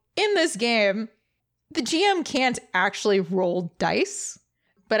this game, the GM can't actually roll dice,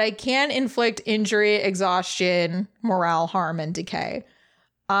 but I can inflict injury, exhaustion, morale, harm, and decay.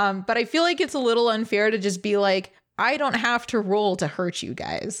 But I feel like it's a little unfair to just be like, I don't have to roll to hurt you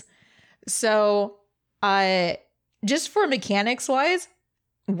guys. So just for mechanics wise,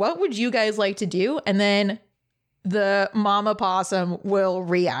 what would you guys like to do? And then the mama possum will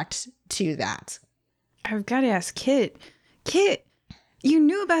react to that. I've got to ask Kit. Kit, you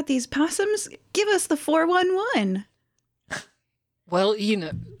knew about these possums? Give us the 411. Well, you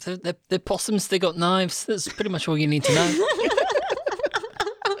know, they're possums, they got knives. That's pretty much all you need to know.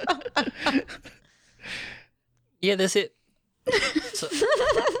 Yeah, that's it.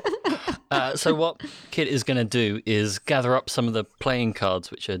 So what Kit is going to do is gather up some of the playing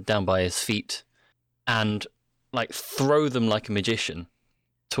cards, which are down by his feet, and like throw them like a magician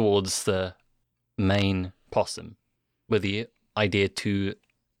towards the main possum, with the idea to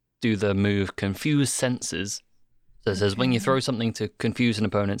do the move Confuse Senses. So it says, when you throw something to confuse an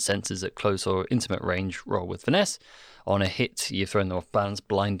opponent's senses at close or intimate range, roll with finesse. On a hit, you've thrown them off balance.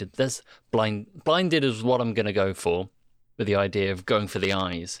 Blinded is what I'm going to go for, with the idea of going for the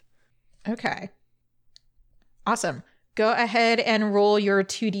eyes. Okay. Awesome. Go ahead and roll your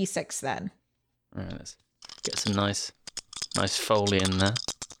 2d6 then. All right, let's get some nice foley in there.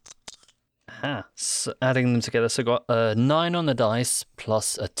 Aha. So adding them together, so I got a 9 on the dice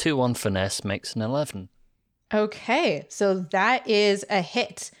plus a 2 on finesse makes an 11. Okay, so that is a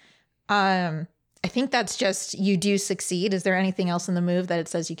hit. I think that's just you do succeed. Is there anything else in the move that it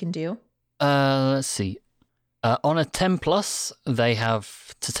says you can do? Let's see. On a 10 plus, they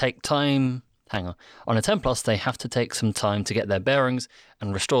have to take time. Hang on. On a 10 plus, they have to take some time to get their bearings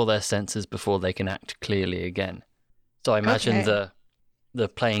and restore their senses before they can act clearly again. So I imagine the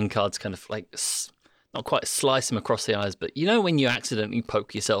playing cards kind of like not quite slice them across the eyes, but you know when you accidentally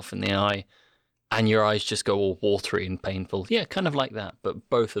poke yourself in the eye and your eyes just go all watery and painful? Yeah, kind of like that, but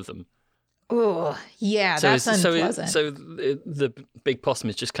both of them. Oh, yeah, that's unpleasant. So the big possum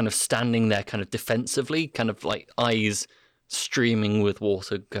is just kind of standing there kind of defensively, kind of like eyes streaming with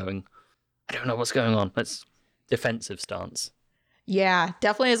water going, I don't know what's going on. That's defensive stance. Yeah,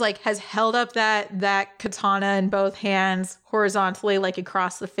 definitely has held up that katana in both hands horizontally, like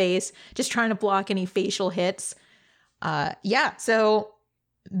across the face, just trying to block any facial hits. Yeah, so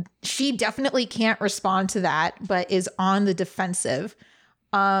she definitely can't respond to that, but is on the defensive.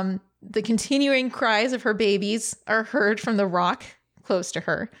 The continuing cries of her babies are heard from the rock close to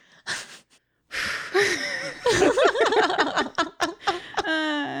her.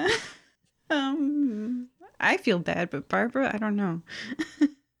 I feel bad, but Barbara, I don't know.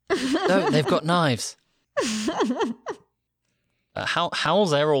 No, they've got knives.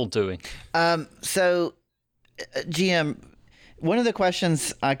 How's Errol doing? So, GM, one of the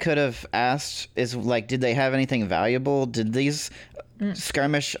questions I could have asked is, like, did they have anything valuable? Did these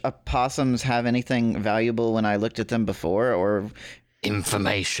skirmish opossums have anything valuable when I looked at them before, or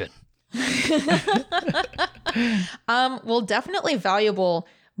information? Well, definitely valuable,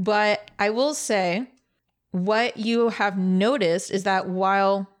 but I will say what you have noticed is that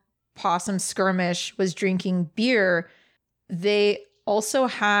while Possum Skirmish was drinking beer, they also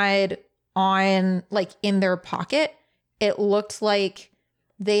had on, like, in their pocket, it looked like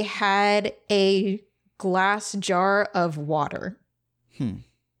they had a glass jar of water.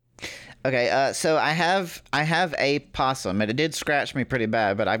 Okay, so I have a possum, and it did scratch me pretty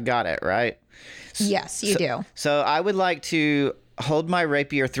bad, but I've got it, right? Yes, you do. So I would like to hold my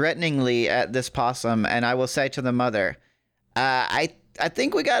rapier threateningly at this possum, and I will say to the mother, I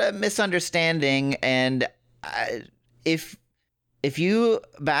think we got a misunderstanding, and if you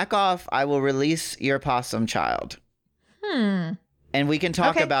back off, I will release your possum child. And we can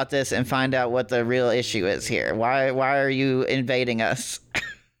talk about this and find out what the real issue is here. Why are you invading us?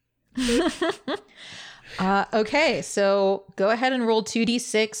 Okay, so go ahead and roll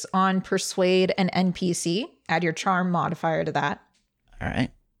 2d6 on Persuade an NPC. Add your charm modifier to that. All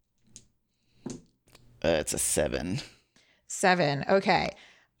right. It's a 7. 7, okay.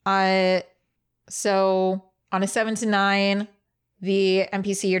 So on a 7 to 9, the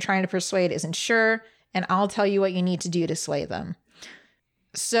NPC you're trying to persuade isn't sure, and I'll tell you what you need to do to sway them.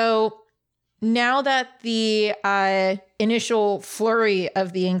 So now that the initial flurry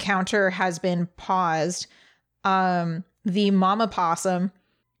of the encounter has been paused, the mama possum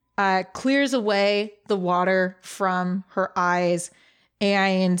clears away the water from her eyes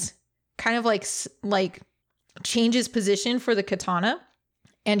and kind of like changes position for the katana.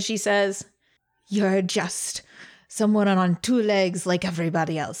 And she says, "You're just someone on 2 legs like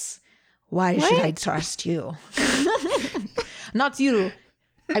everybody else. Why should I trust you?" Not you.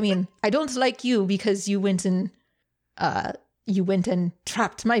 I mean, I don't like you because you went and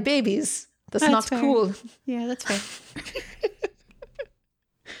trapped my babies. That's not fair. cool. Yeah, that's fair.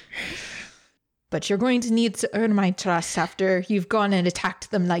 But you're going to need to earn my trust after you've gone and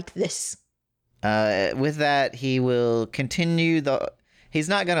attacked them like this. With that, he will continue he's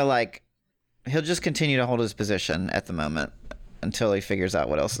not going to he'll just continue to hold his position at the moment until he figures out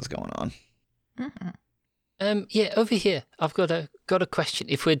what else is going on. Mm-hmm. Yeah, over here. I've got a question.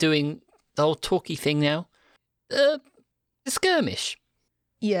 If we're doing the whole talky thing now, the skirmish.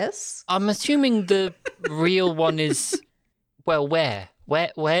 Yes. I'm assuming the real one is, well, where?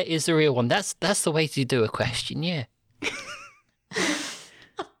 Where is the real one? That's the way to do a question, yeah.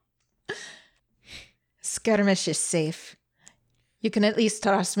 Skirmish is safe. You can at least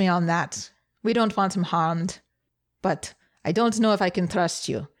trust me on that. We don't want him harmed. But I don't know if I can trust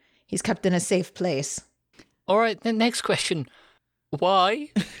you. He's kept in a safe place. All right, then next question. Why?